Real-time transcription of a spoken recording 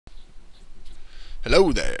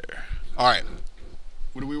Hello there. All right.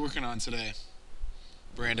 What are we working on today,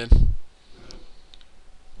 Brandon?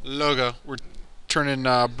 Logo. We're turning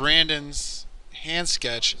Brandon's hand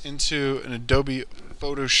sketch into an Adobe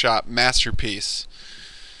Photoshop masterpiece.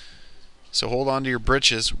 So hold on to your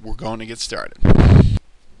britches. We're going to get started.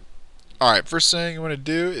 All right. First thing you want to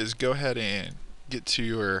do is go ahead and get to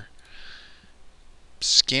your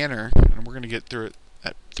scanner, and we're going to get through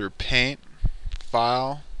it through Paint,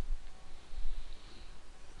 File,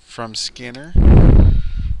 from Scanner.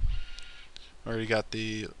 Already got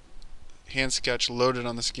the hand sketch loaded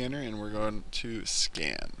on the scanner, and we're going to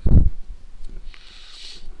scan.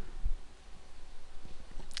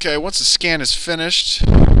 Okay, once the scan is finished,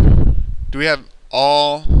 do we have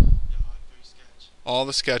all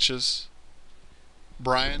the sketches?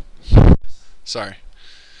 Brian? Sorry.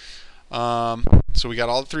 So we got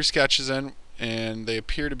all the three sketches in, and they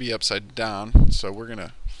appear to be upside down. So we're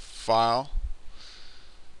gonna file,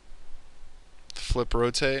 flip,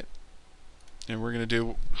 rotate, and we're gonna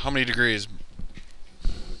do how many degrees,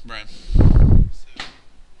 Brian?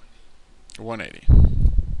 180.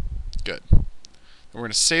 Good. We're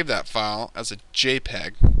going to save that file as a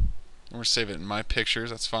JPEG. We're going to save it in My Pictures.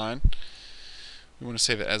 That's fine. We want to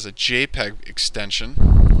save it as a JPEG extension,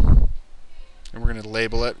 and we're going to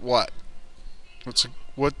label it what?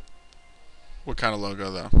 What kind of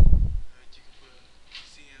logo though?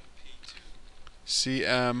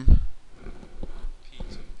 CM.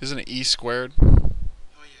 Isn't it E squared?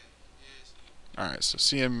 Alright, so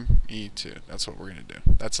CME2. That's what we're going to do.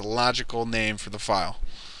 That's a logical name for the file.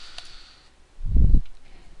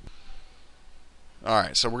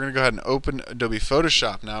 Alright, so we're going to go ahead and open Adobe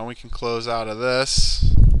Photoshop now. We can close out of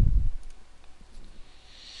this.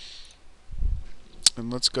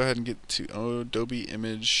 And let's go ahead and get to Adobe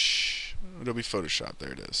Photoshop.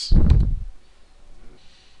 There it is.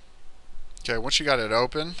 Okay, once you got it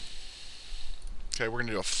open, okay, we're going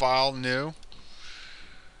to do a File, New.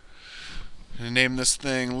 I'm going to name this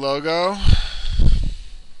thing Logo.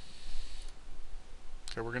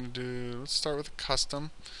 Okay, we're going to do, let's start with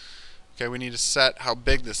Custom. Okay, we need to set how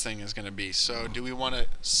big this thing is going to be. So do we want to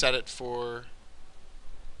set it for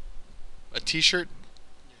a t-shirt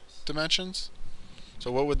dimensions?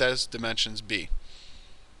 So what would those dimensions be?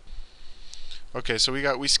 Okay, so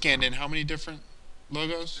we scanned in how many different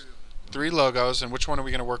logos? 3 logos, and which one are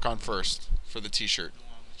we going to work on first for the t-shirt?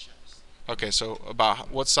 Okay, so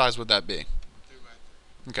about what size would that be?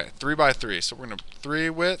 3x3. Okay, 3x3. So we're going to 3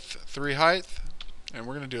 width, 3 height, and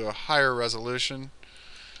we're going to do a higher resolution.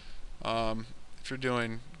 If you're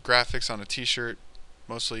doing graphics on a t-shirt,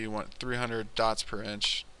 mostly you want 300 dots per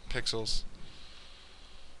inch pixels,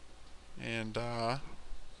 and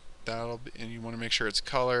and you want to make sure it's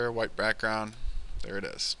color, white background. There it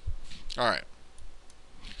is. Alright,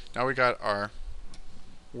 now we got our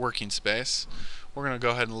working space. We're going to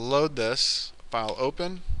go ahead and load this file.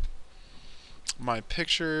 Open My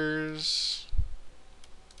Pictures,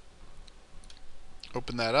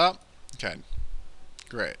 open that up. Okay,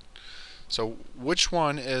 great. So which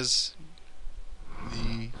one is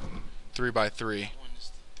the 3x3?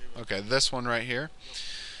 Okay, this one right here.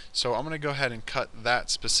 So I'm going to go ahead and cut that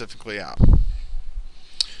specifically out.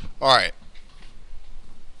 Alright,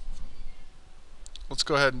 let's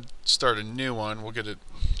go ahead and start a new one. We'll get it,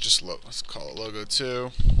 let's call it Logo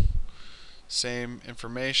 2. Same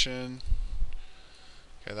information.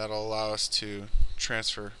 Okay, that'll allow us to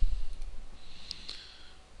transfer.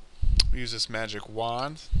 We use this magic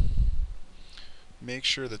wand. Make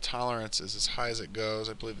sure the tolerance is as high as it goes.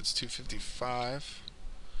 I believe it's 255.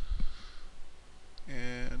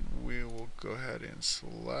 And we will go ahead and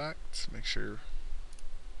select. Make sure.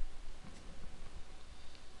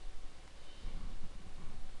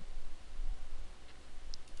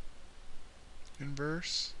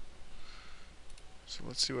 Inverse. So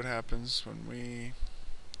let's see what happens when we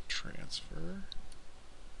transfer.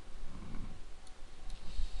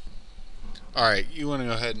 Alright, you want to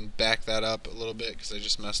go ahead and back that up a little bit because I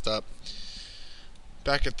just messed up.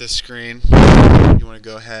 Back at this screen, you want to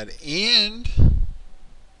go ahead and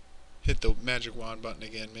hit the magic wand button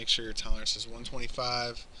again. Make sure your tolerance is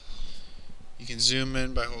 125. You can zoom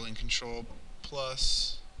in by holding Control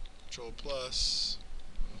plus.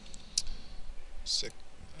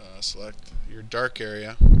 Select your dark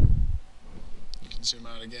area. You can zoom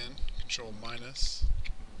out again, Control minus.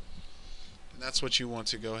 And that's what you want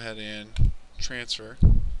to go ahead and transfer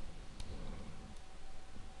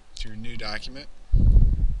to your new document.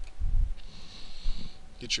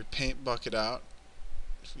 Get your paint bucket out.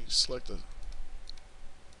 If you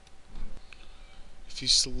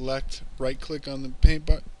select right click on the paint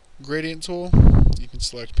gradient tool, you can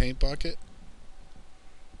select paint bucket.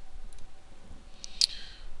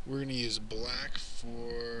 We're going to use black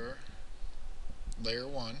for layer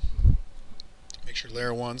 1. Make sure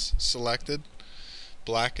layer 1's selected.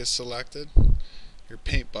 Black is selected. Your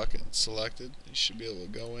paint bucket is selected. You should be able to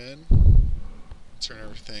go in, turn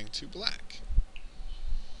everything to black.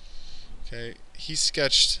 Okay, he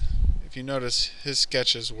sketched, if you notice, his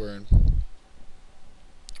sketches were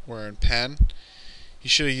in pen. He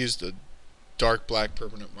should have used a dark black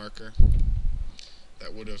permanent marker.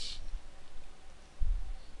 That would have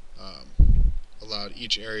allowed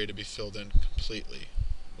each area to be filled in completely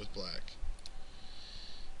with black.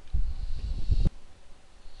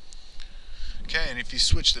 Okay, and if you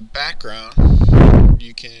switch the background,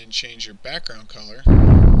 you can change your background color.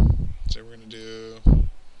 So we're going to do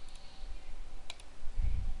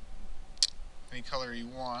any color you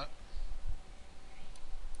want.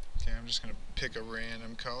 Okay, I'm just going to pick a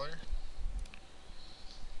random color.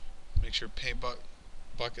 Make sure paint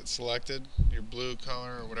bucket selected, your blue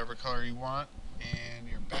color or whatever color you want, and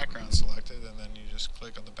your background selected, and then you just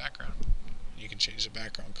click on the background. You can change the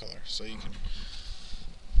background color, so you can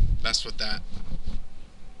mess with that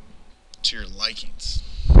to your likings.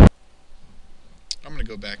 I'm going to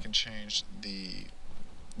go back and change the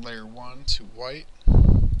layer 1 to white.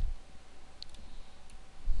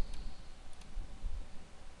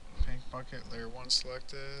 Paint bucket, layer 1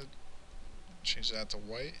 selected. Change that to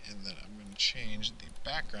white, and then I'm going to change the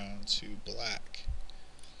background to black.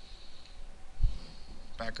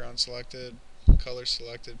 Background selected, color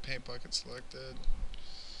selected, paint bucket selected.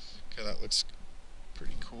 Okay, that looks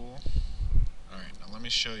pretty cool. Alright, now let me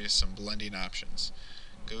show you some blending options.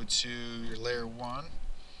 Go to your layer 1,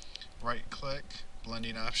 right click,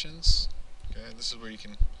 blending options. Okay, this is where you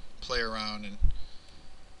can play around and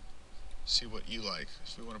see what you like.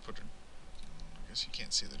 If we want to put I guess you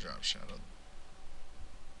can't see the drop shadow.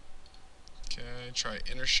 Okay, try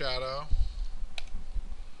inner shadow.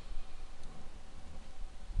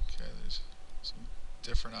 Okay, there's some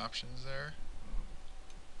different options there.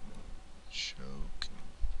 Choke.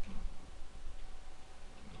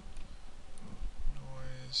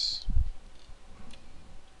 Noise.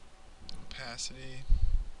 Opacity.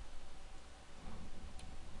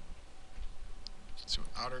 See what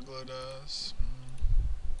outer glow does.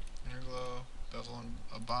 Inner glow. Bevel and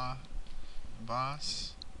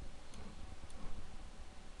emboss.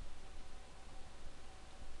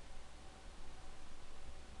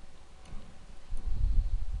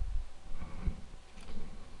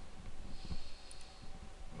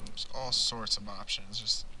 There's all sorts of options.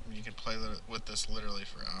 Just you can play with this literally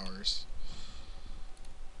for hours.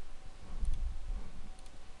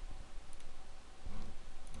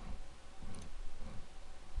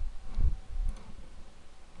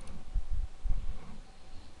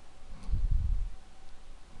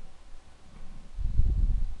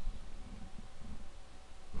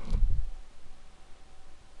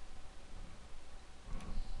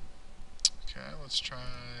 Okay, let's try.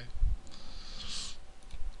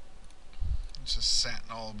 It's just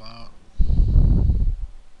satin all about.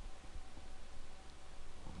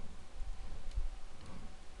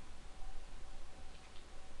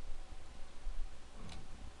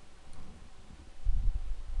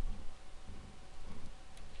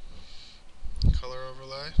 Color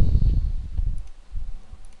overlay. You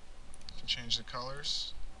can change the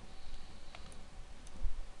colors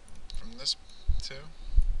from this too.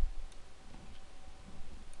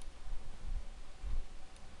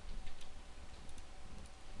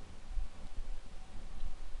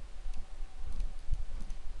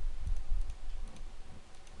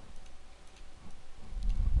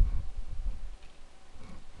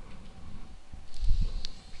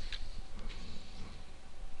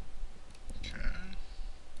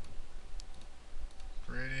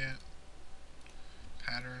 Gradient,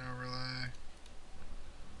 pattern overlay. I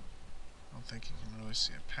don't think you can really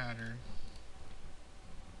see a pattern.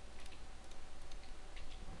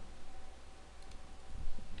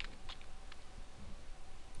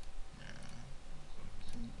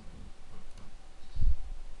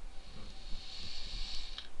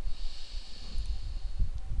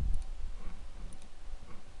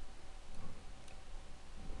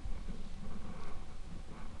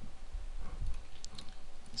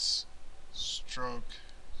 This stroke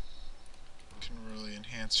can really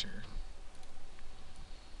enhance your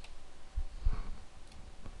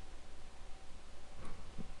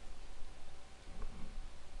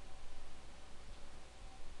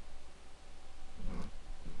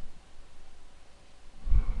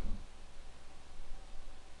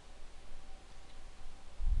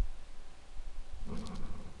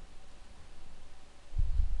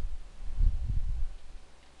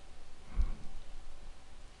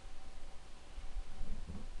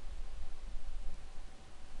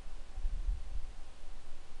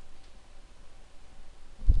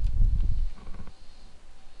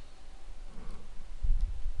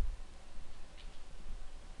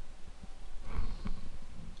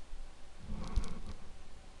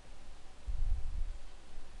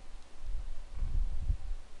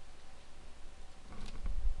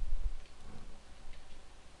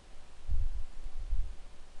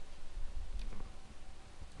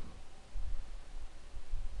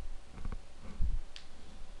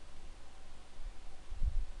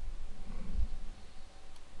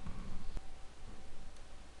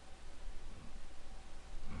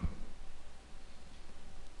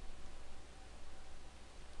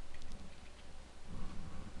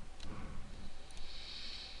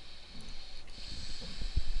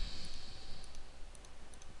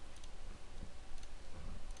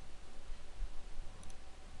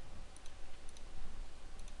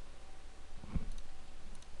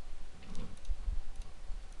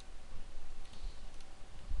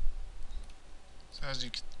As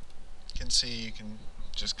you can see, you can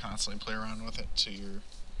just constantly play around with it to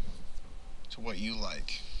what you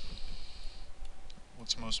like.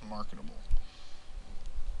 What's most marketable.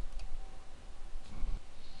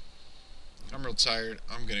 I'm real tired.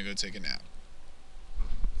 I'm gonna go take a nap.